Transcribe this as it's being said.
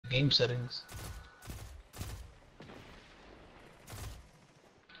Game settings.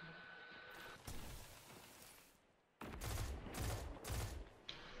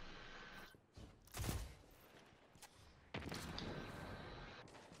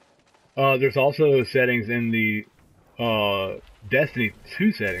 There's also settings in the Destiny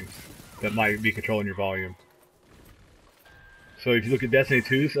 2 settings that might be controlling your volume. So if you look at Destiny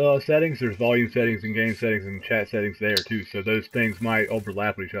 2's settings, there's volume settings and game settings and chat settings there too. So those things might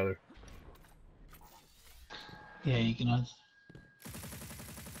overlap with each other. Yeah, you can.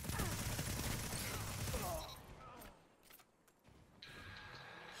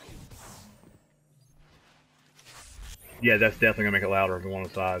 Yeah, that's definitely gonna make it louder if you want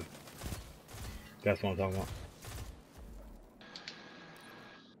the side. That's what I'm talking about.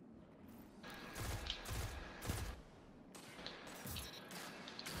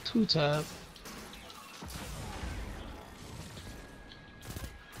 Two tab.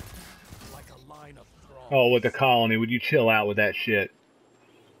 Like a line of throng. Oh, with the colony, would you chill out with that shit?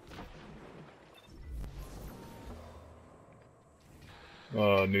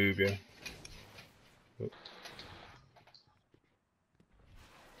 Noob, yeah.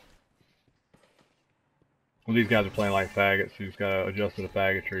 Well, these guys are playing like faggots, so you just gotta adjust to the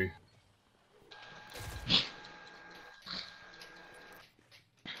faggotry.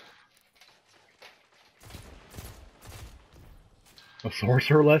 A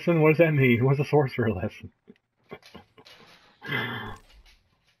sorcerer lesson? What does that mean? What's a sorcerer lesson?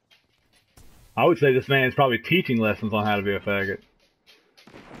 I would say this man is probably teaching lessons on how to be a faggot.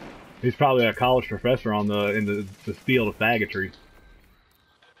 He's probably a college professor on in the field of faggotry.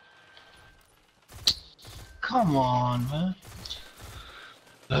 Come on, man.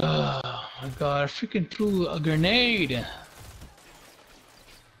 Oh my god, I freaking threw a grenade.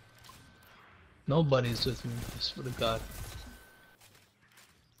 Nobody's with me, I swear to god.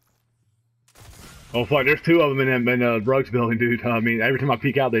 Oh fuck, there's two of them in the Brooks building, dude. I mean, every time I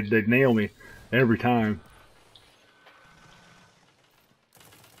peek out, they nail me. Every time.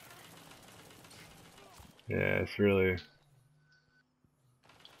 Yeah, it's really...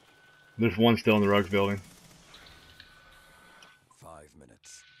 There's one still in the Rugs building. 5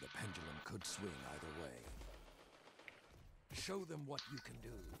 minutes. The pendulum could swing either way. Show them what you can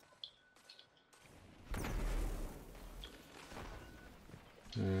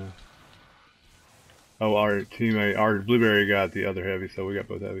do. Yeah. Oh, our teammate, our Blueberry got the other heavy, so we got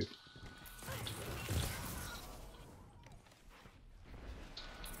both heavies.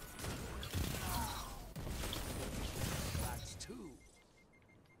 That's two.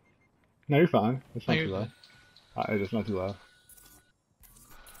 No, you're fine. It's not You're too loud. It's not too loud.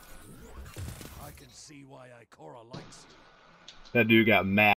 I can see why Ikora likes you. That dude got mad.